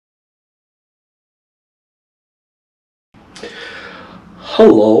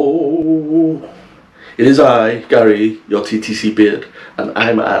Hello, it is I, Gary, your TTC beard, and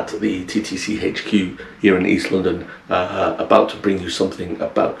I'm at the TTC HQ here in East London, about to bring you something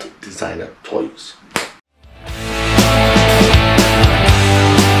about designer toys.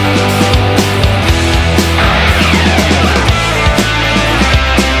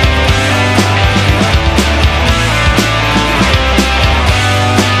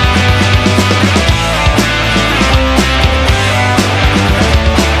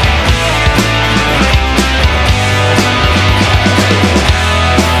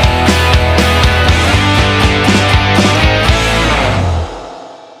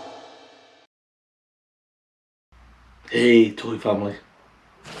 Hey toy family,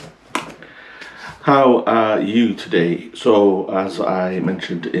 how are you today? So as I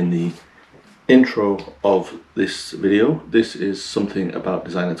mentioned in the intro of this video, this is something about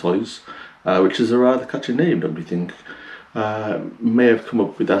designer toys, which is a rather catchy name, don't you think? May have come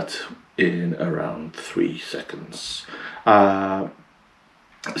up with that in around 3 seconds. So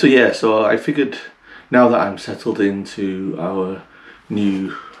yeah, so I figured now that I'm settled into our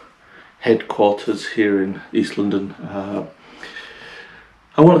new headquarters here in East London,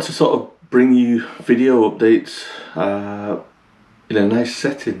 I wanted to sort of bring you video updates in a nice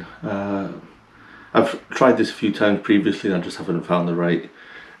setting. I've tried this a few times previously and I just haven't found the right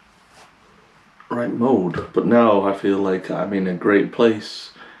mode, but now I feel like I'm in a great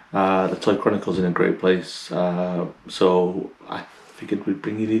place. The Toy Chronicle's in a great place, so I figured we'd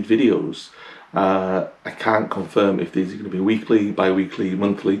bring you these videos. I can't confirm if these are going to be weekly, bi-weekly,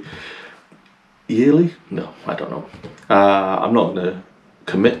 monthly, yearly? No, I don't know. I'm not going to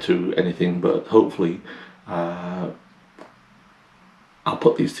commit to anything, but hopefully I'll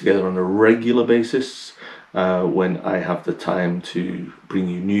put these together on a regular basis when I have the time to bring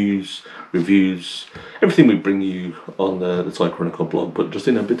you news, reviews, everything we bring you on the Toy Chronicle blog, but just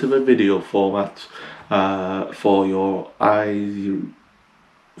in a bit of a video format for your eyes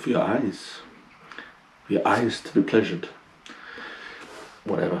to be pleasured.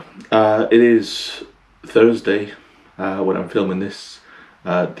 Whatever. It is Thursday when I'm filming this,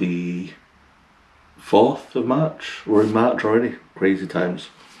 the 4th of March. We're in March already, crazy times.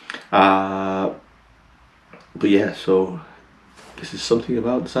 But yeah, so this is something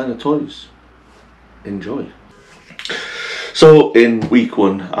about designer toys. Enjoy. So in week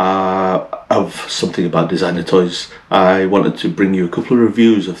 1 of something about designer toys, I wanted to bring you a couple of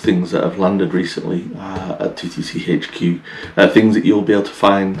reviews of things that have landed recently at TTC HQ. Things that you'll be able to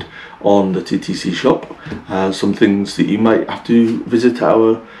find on the TTC shop. Some things that you might have to visit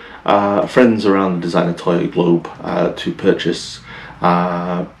our friends around the designer toy globe to purchase.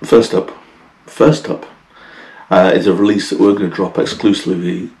 First up is a release that we're going to drop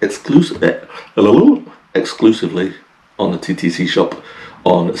exclusively on the TTC shop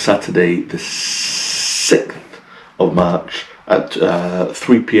on Saturday the 6th of March at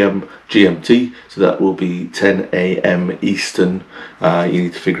 3 PM GMT, so that will be 10 AM Eastern. You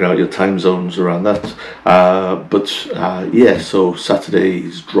need to figure out your time zones around that, yeah, so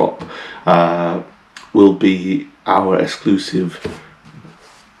Saturday's drop will be our exclusive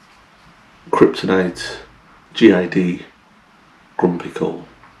Kryptonite GID Grumpy Coal.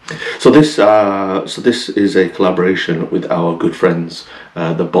 So this is a collaboration with our good friends,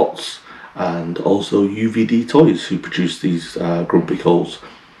 the Bots, and also UVD Toys, who produce these Grumpy Coals.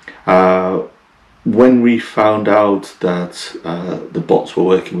 When we found out that the Bots were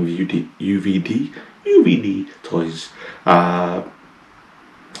working with UVD Toys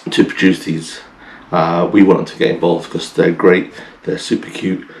to produce these, we wanted to get involved because they're great, they're super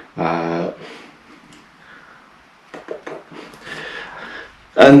cute.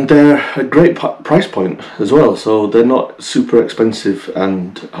 And they're a great price point as well, so they're not super expensive,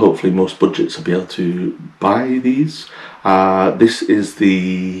 and hopefully most budgets will be able to buy these. This is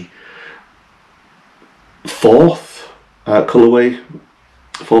the 4th colourway,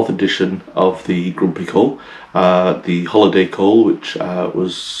 4th edition of the Grumpy Coal, the Holiday Coal, which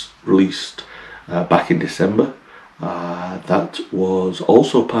was released back in December. That was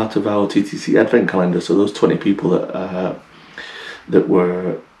also part of our TTC Advent calendar, so those 20 people that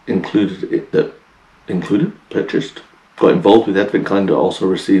were purchased, got involved with the Advent calendar, also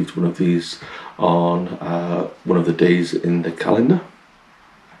received one of these on one of the days in the calendar.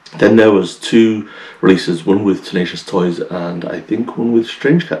 Then there was 2 releases, one with Tenacious Toys and I think one with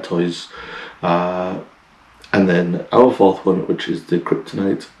Strange Cat Toys, and then our 4th one, which is the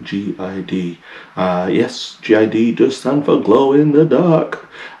Kryptonite GID. Yes, GID does stand for glow in the dark,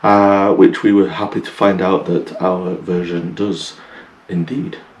 which we were happy to find out that our version does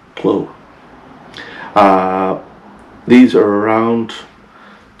indeed glow. These are around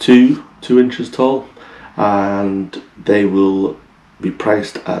two inches tall, and they will be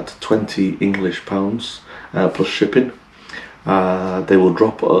priced at 20 English pounds plus shipping. They will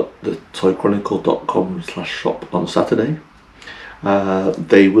drop at the toychronicle.com/shop on Saturday.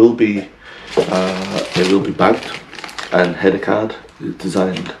 They will be bagged, and header card is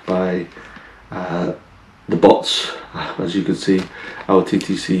designed by the bots. As you can see, our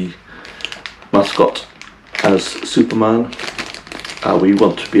TTC mascot as Superman. We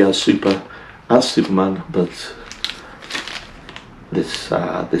want to be as Superman, but this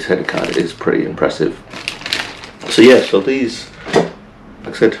header card is pretty impressive. So yeah, so these,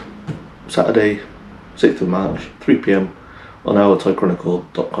 like I said, Saturday 6th of March, 3 PM on our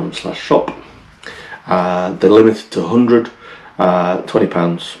toychronicle.com/shop. They're limited to 100,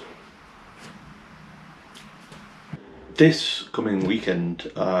 £20. This coming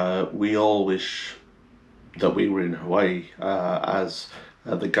weekend, we all wish that we were in Hawaii, as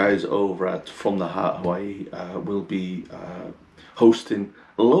the guys over at From the Heart Hawaii will be hosting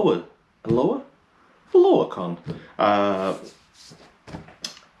Aloha Con.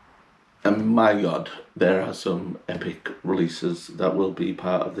 And my god, there are some epic releases that will be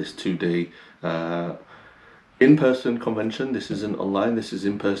part of this 2-day in-person convention. This isn't online, this is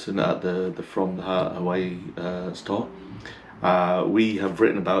in person at the From the Heart Hawaii store. We have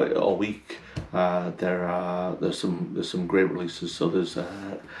written about it all week. There's some great releases. So there's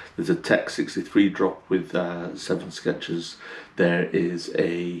a Tech 63 drop with 7 sketches. There is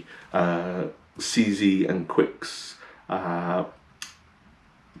a CZ and Quicks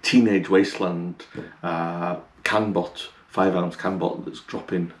Teenage Wasteland Canbot, 5-ounce Canbot that's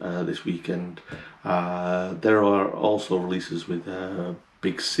dropping this weekend. There are also releases with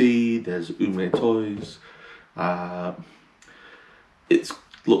Big C. There's Ume Toys. It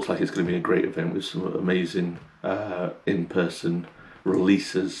looks like it's going to be a great event with some amazing in-person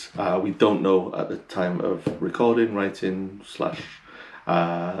releases. We don't know at the time of recording, writing, /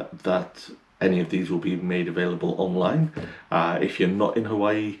 that any of these will be made available online. If you're not in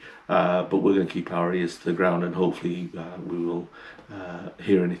Hawaii, but we're going to keep our ears to the ground, and hopefully we will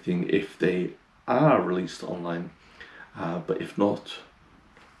hear anything if they are released online. But if not,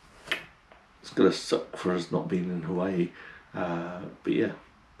 it's going to suck for us not being in Hawaii. But yeah,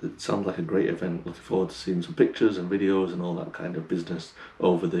 it sounds like a great event. Looking forward to seeing some pictures and videos and all that kind of business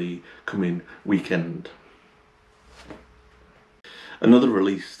over the coming weekend. Another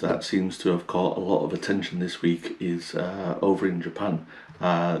release that seems to have caught a lot of attention this week is over in Japan.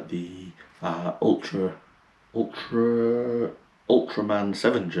 The Ultraman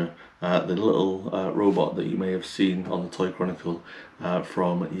Sevenger, the little robot that you may have seen on the Toy Chronicle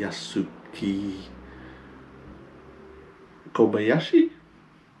from Yasuki Kobayashi?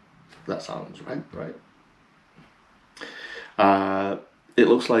 That sounds right. It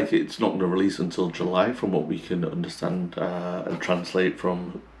looks like it's not going to release until July, from what we can understand and translate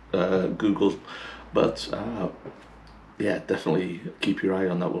from Google. But yeah, definitely keep your eye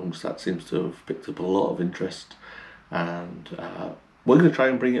on that one, because that seems to have picked up a lot of interest. And we're going to try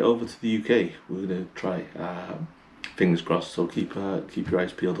and bring it over to the UK. We're going to try, fingers crossed. So keep your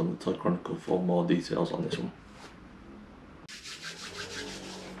eyes peeled on the Toy Chronicle for more details on this one.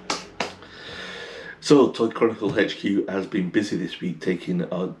 So Toy Chronicle HQ has been busy this week taking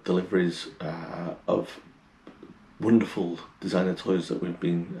deliveries of wonderful designer toys that we've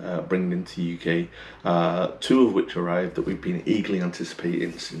been bringing into the UK. 2 of which arrived that we've been eagerly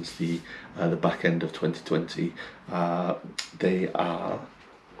anticipating since the back end of 2020. They are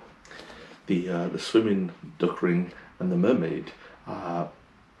the swimming duck ring and the mermaid.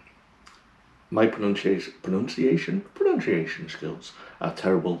 My pronunciation skills are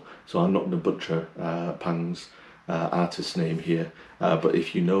terrible, so I'm not going to butcher Pang's artist name here. But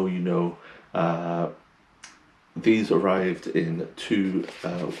if you know, you know. These arrived in two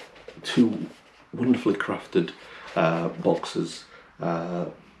wonderfully crafted boxes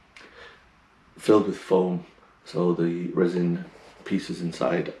filled with foam, so the resin pieces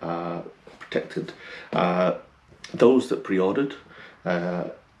inside are protected. Those that pre-ordered,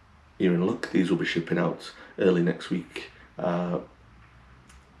 you're in luck. These will be shipping out early next week.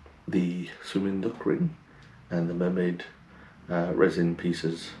 The swimming duck ring and the mermaid resin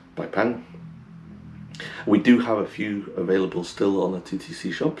pieces by Pang. We do have a few available still on the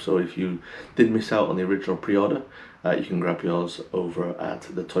TTC shop, so if you did miss out on the original pre-order, you can grab yours over at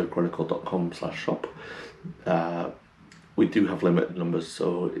the toychronicle.com/shop. We do have limited numbers,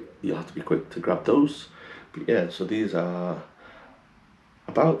 so you'll have to be quick to grab those. But yeah, so these are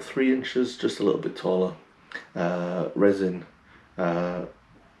about 3 inches, just a little bit taller, resin, and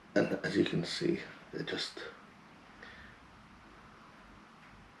as you can see, they're just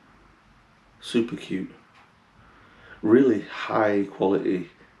super cute. Really high quality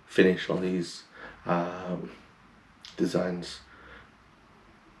finish on these designs.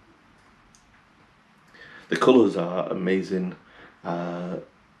 The colours are amazing,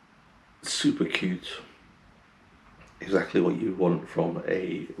 super cute. Exactly what you want from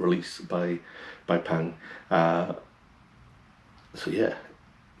a release by Pang. So yeah,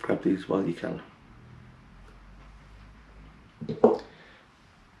 grab these while you can.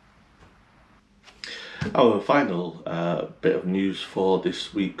 Our final bit of news for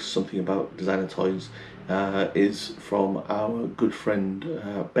this week's Something About Designer Toys is from our good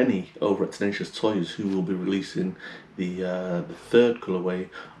friend Benny over at Tenacious Toys, who will be releasing the third colourway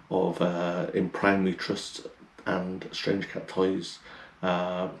of In Primary Trust and Strange Cat Toys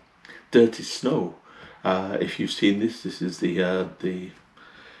Dirty Snow. If you've seen this is the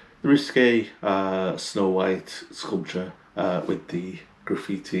risque Snow White sculpture with the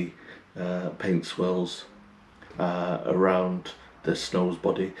graffiti paint swirls around the Snow's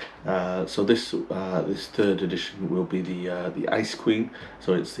body. So this third edition will be the Ice Queen.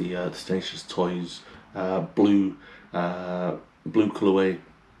 So it's the Tenacious Toys blue colourway.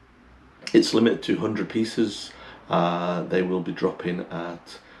 It's limited to 100 pieces. They will be dropping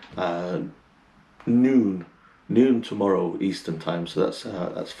at noon tomorrow Eastern time. So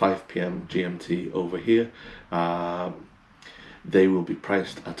that's 5 p.m. GMT over here. They will be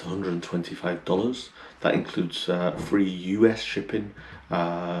priced at $125. That includes free US shipping.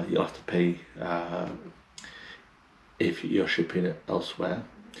 You'll have to pay if you're shipping it elsewhere.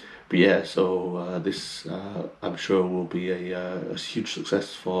 But yeah, so this I'm sure will be a huge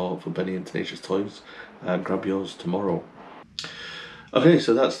success for Benny and Tenacious Toys. Grab yours tomorrow. Okay,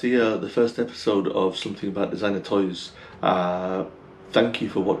 so that's the first episode of Something About Designer Toys. Thank you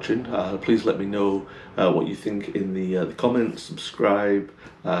for watching. Please let me know what you think in the comments. Subscribe,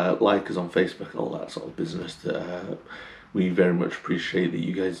 like us on Facebook, all that sort of business that we very much appreciate that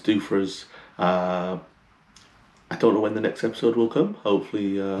you guys do for us. I don't know when the next episode will come.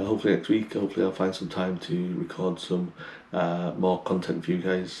 Hopefully next week. Hopefully I'll find some time to record some more content for you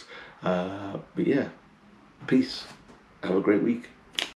guys. But yeah, peace. Have a great week.